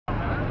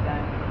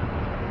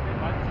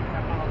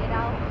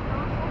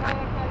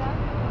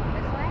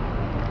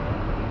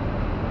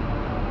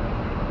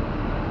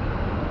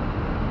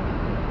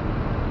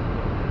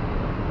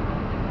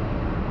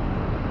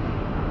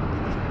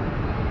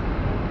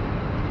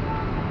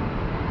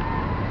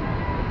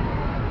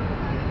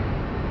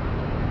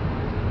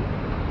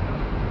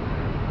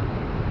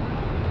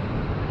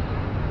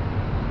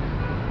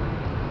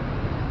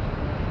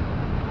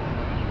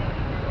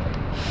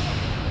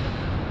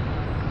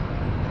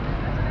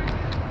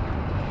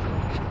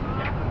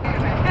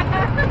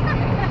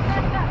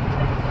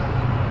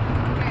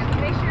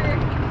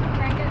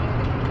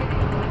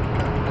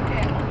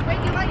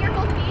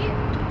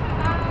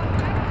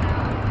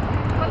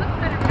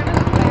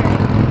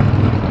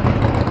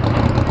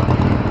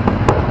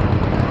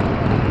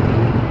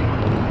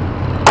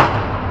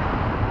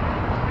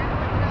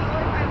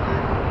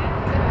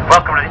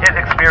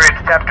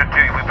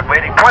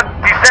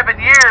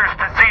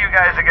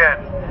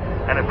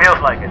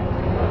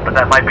but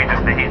that might be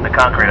just the heat in the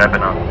concrete I've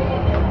been on.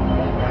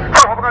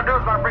 So what we're going to do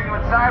is we're going to bring you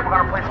inside. We're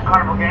going to play some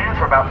carnival games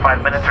for about 5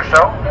 minutes or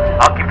so.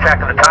 I'll keep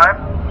track of the time.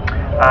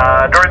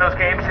 During those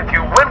games, if you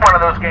win one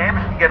of those games,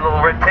 you get a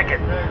little red ticket.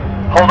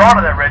 Hold on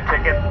to that red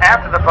ticket.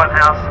 After the fun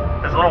house,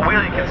 there's a little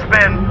wheel you can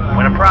spin,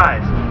 win a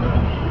prize.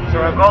 So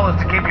our goal is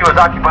to keep you as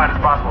occupied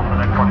as possible for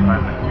the next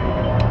 25 minutes.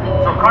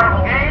 So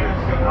carnival games,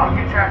 I'll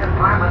keep track of the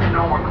time, let you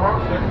know we're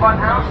close to the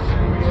fun house.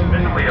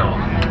 Spin the wheel.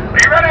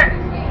 Are you ready?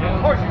 Of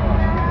course you are.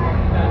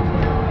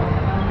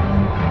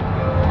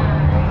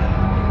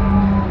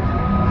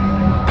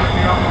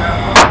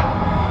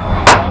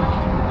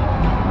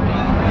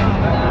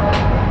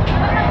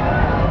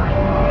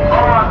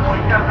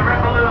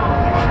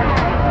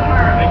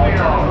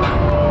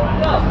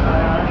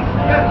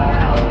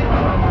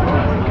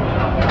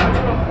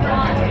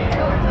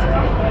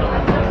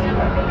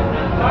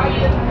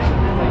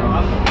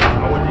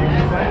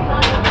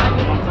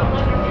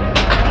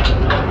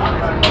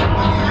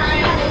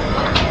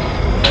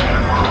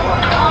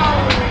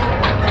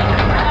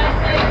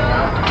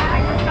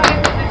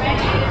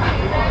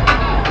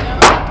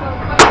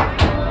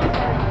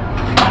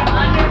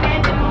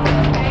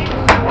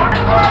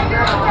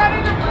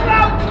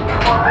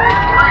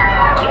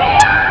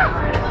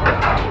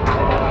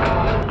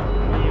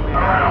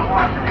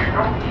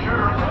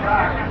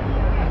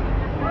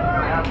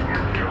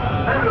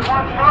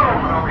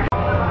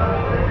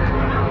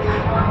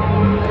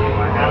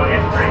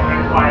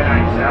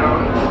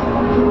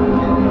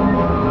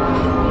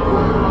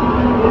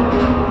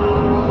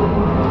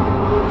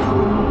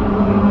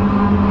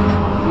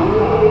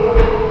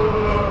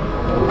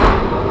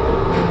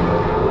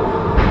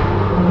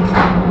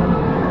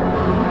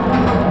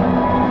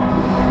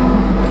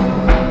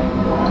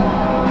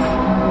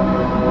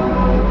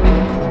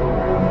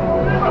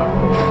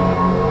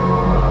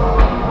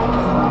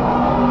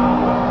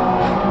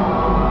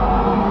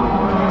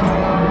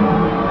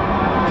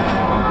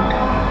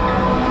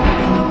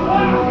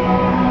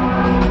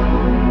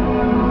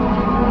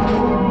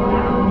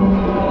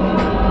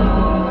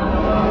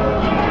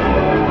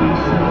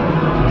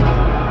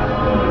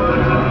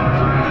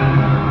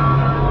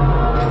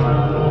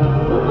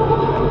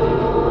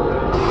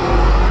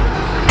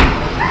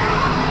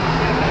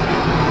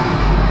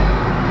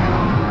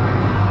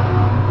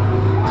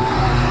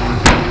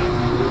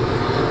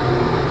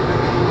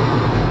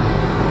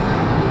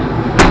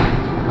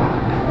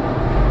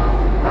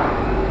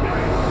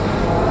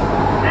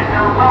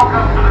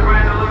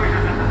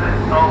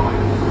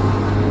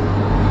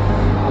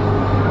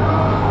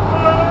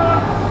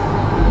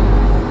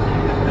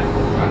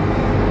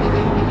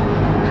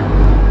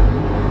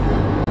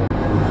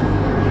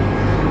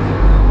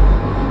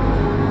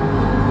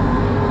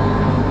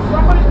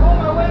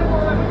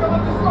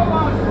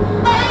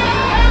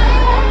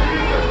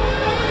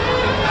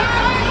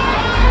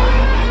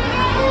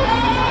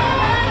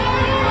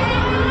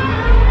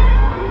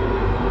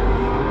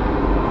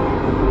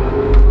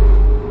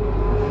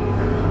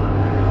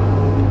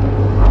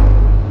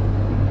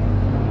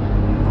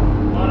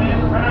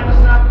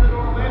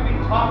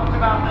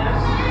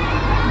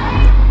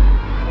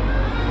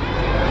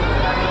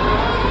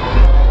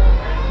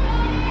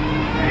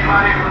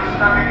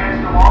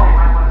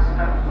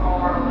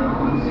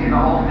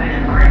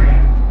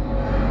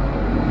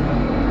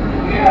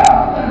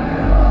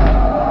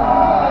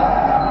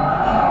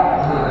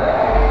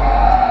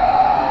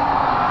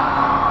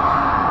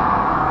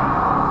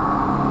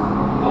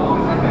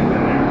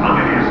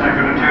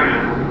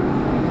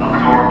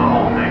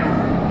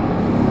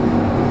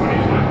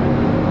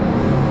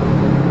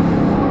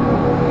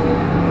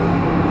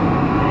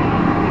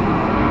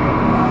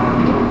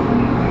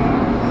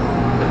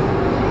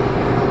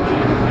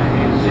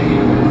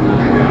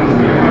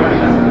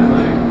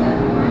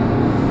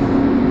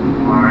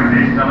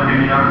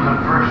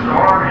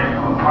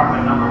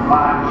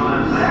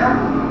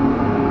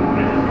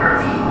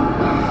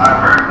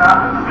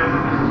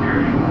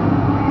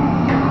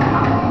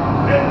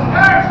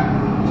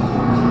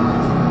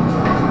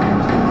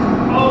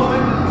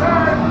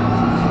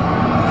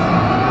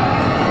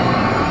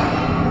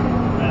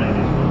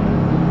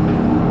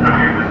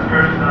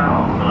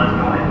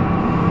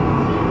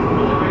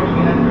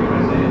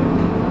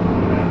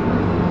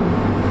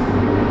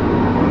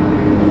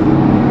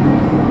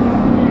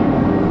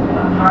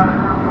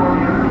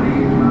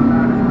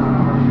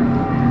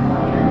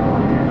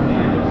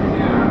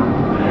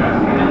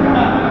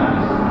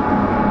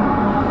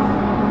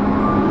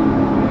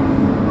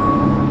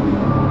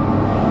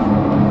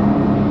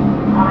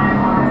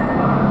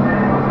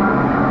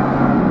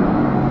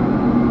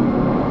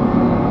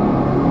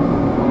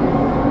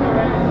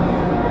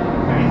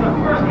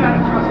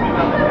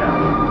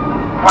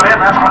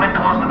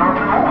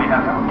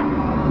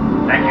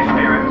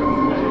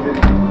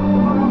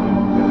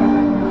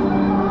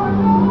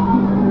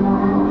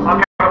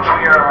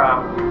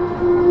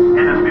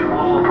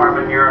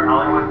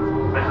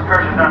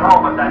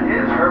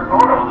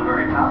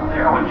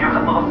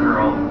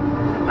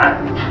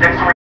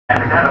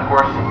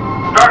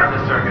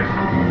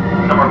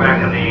 Somewhere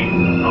back in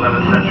the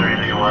 11th century, I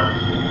think it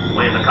was,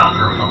 way in the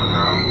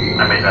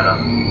I made that up.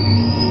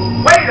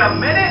 Wait a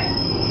minute!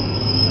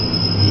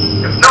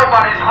 If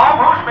nobody's home,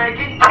 who's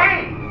making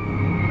tea?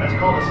 That's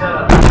called a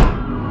setup.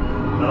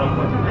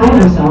 I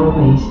was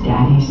always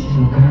Daddy's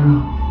little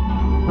girl.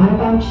 What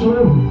about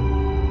you?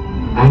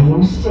 Are you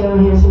still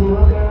his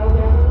little girl,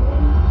 Beverly?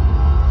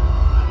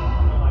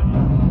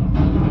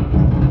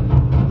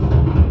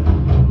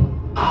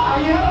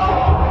 Are you?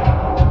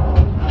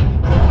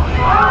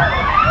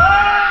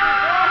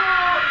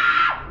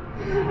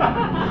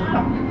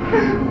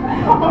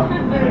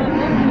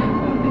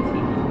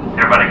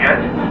 Everybody good?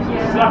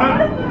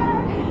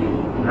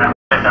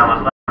 That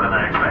was louder than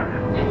I expected.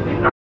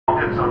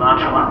 Did so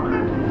nonchalantly.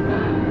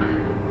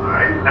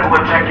 Alright,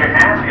 everyone check your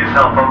hands for your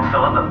cell phones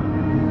still in them.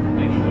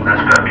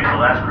 That's good, means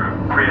the last group,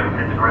 3 of them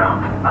hit the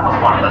ground. That was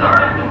fun in the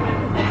dark.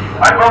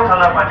 Alright, folks, I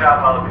left my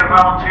job while the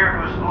volunteer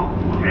who's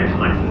okay, so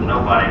like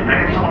nobody.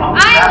 Maybe someone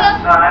on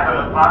that side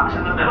of the box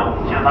in the middle.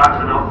 See the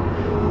box in the middle?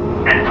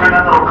 And turn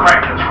that little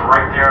crank that's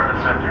right there in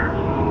the center.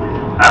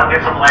 I'll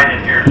get some light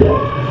in here.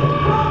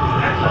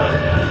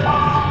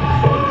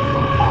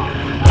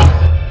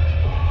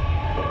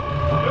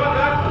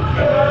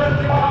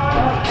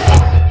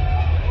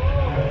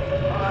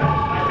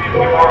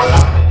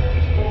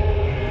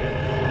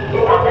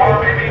 One more,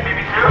 maybe 2.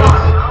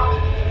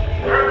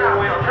 Turn that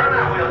wheel, give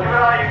it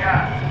all you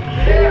got.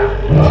 Yeah.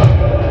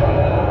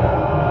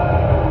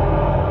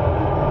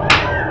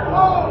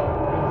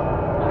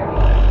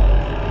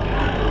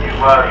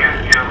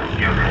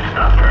 You can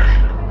stop first.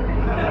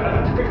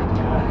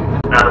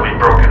 Now that we've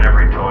broken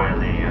every toy in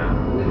the,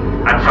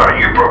 I'm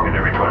sorry, you've broken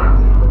every toy.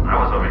 I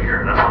was over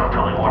here, that's what I'm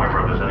telling Warner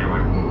Brothers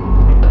anyway.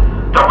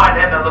 Don't mind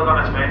him, that look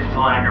on his face, he's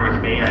still angry with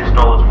me. I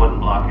stole his wooden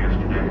block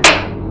yesterday.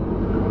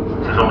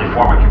 It's his only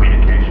form of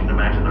communication.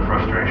 Imagine the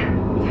frustration.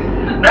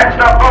 Next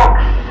up,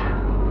 folks,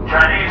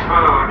 Chinese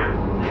food.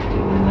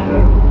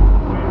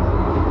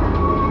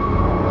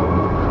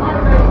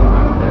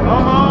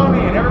 Come on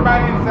in,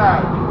 everybody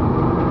inside.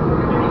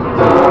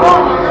 Oh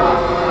my God!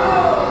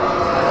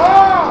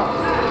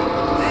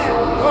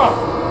 Oh,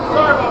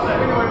 sorry about that.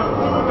 Anyway, the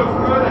food looks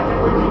good. I can't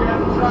wait for you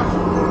guys to try.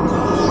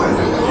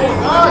 What's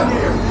going on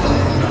here?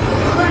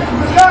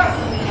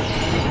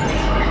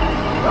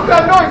 What's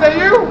that noise? Is that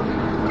you?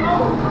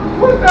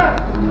 What's that?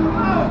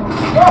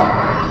 Oh!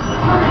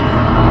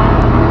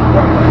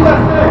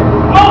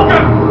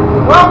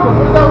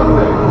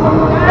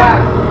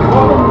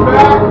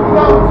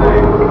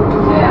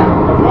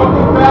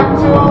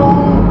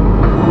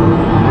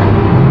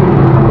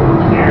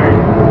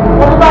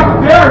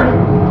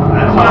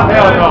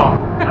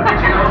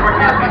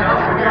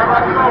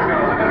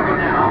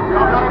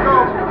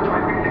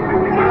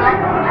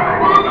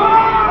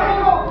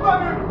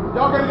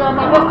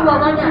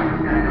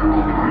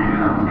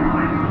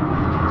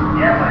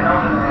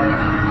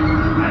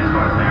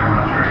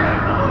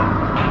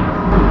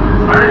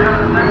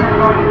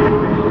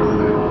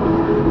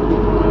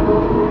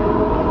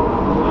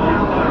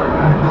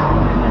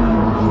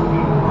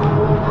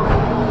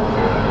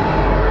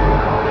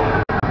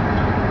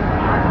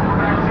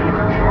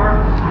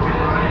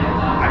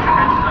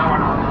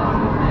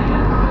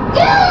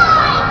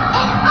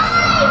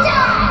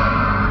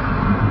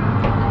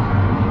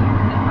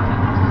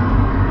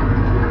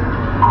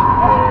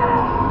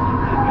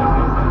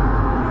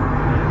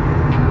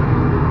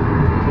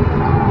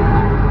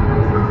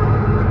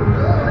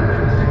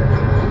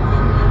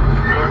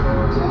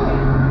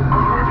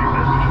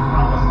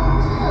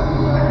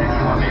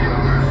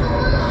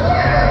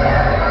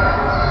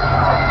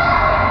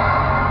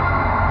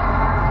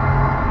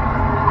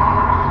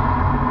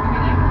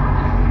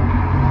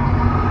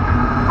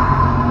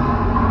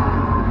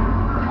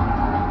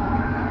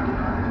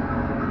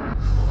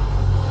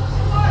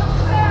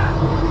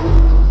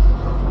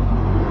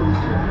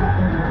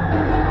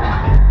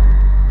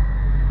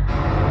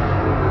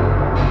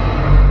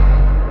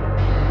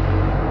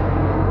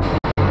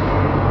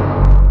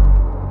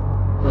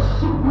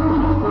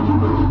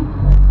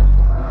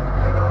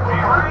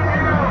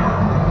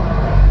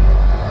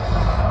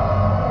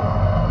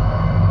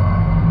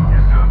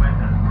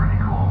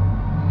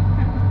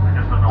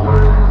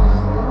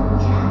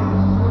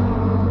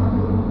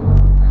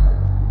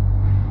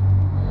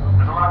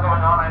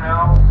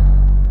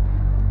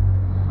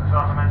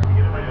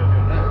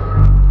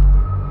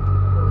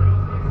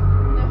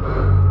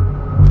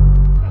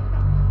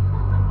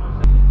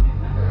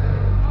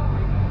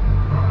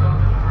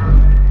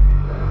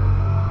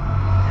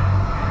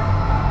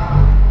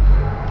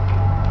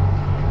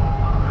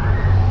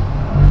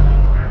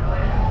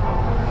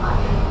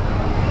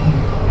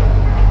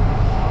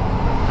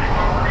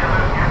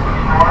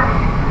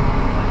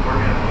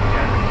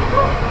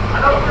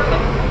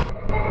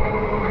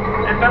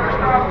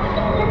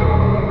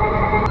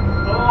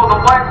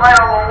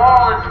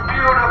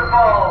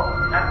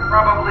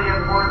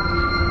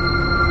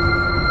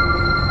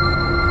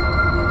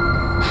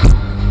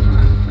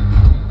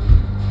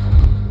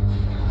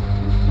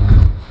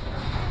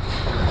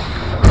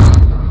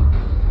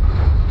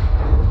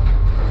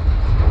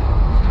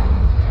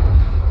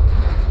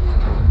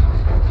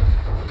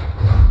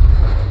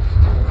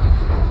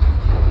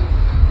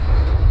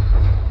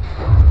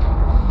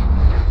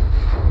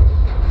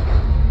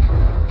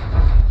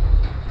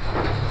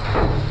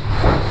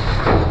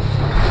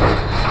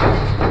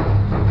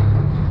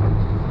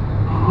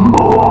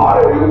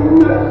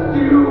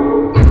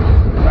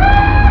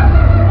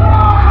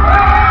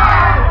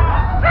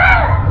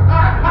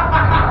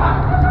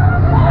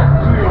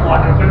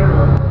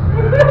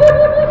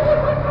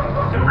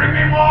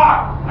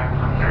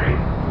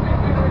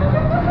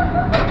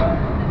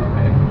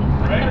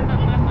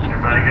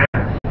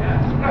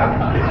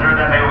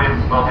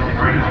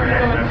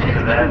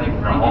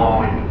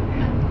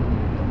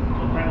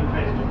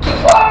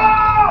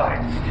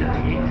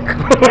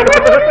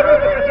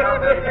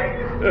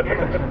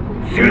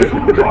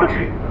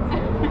 gee.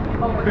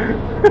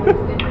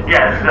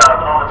 Yes,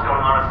 all that's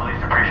going on is the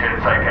least appreciated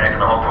sidekick in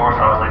the whole tour,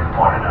 so I was like to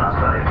point it out,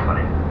 so I think it's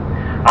funny.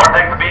 I want to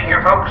thank you for being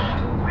here, folks.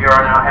 We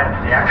are now headed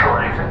to the actual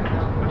exit,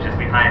 which is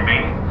behind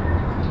me.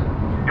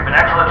 You've been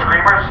excellent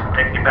screamers,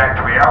 taking you back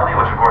to reality,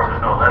 which of course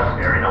is no less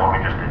scary than what we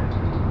just did.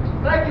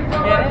 Thank you so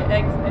much. Get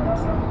it? Exit.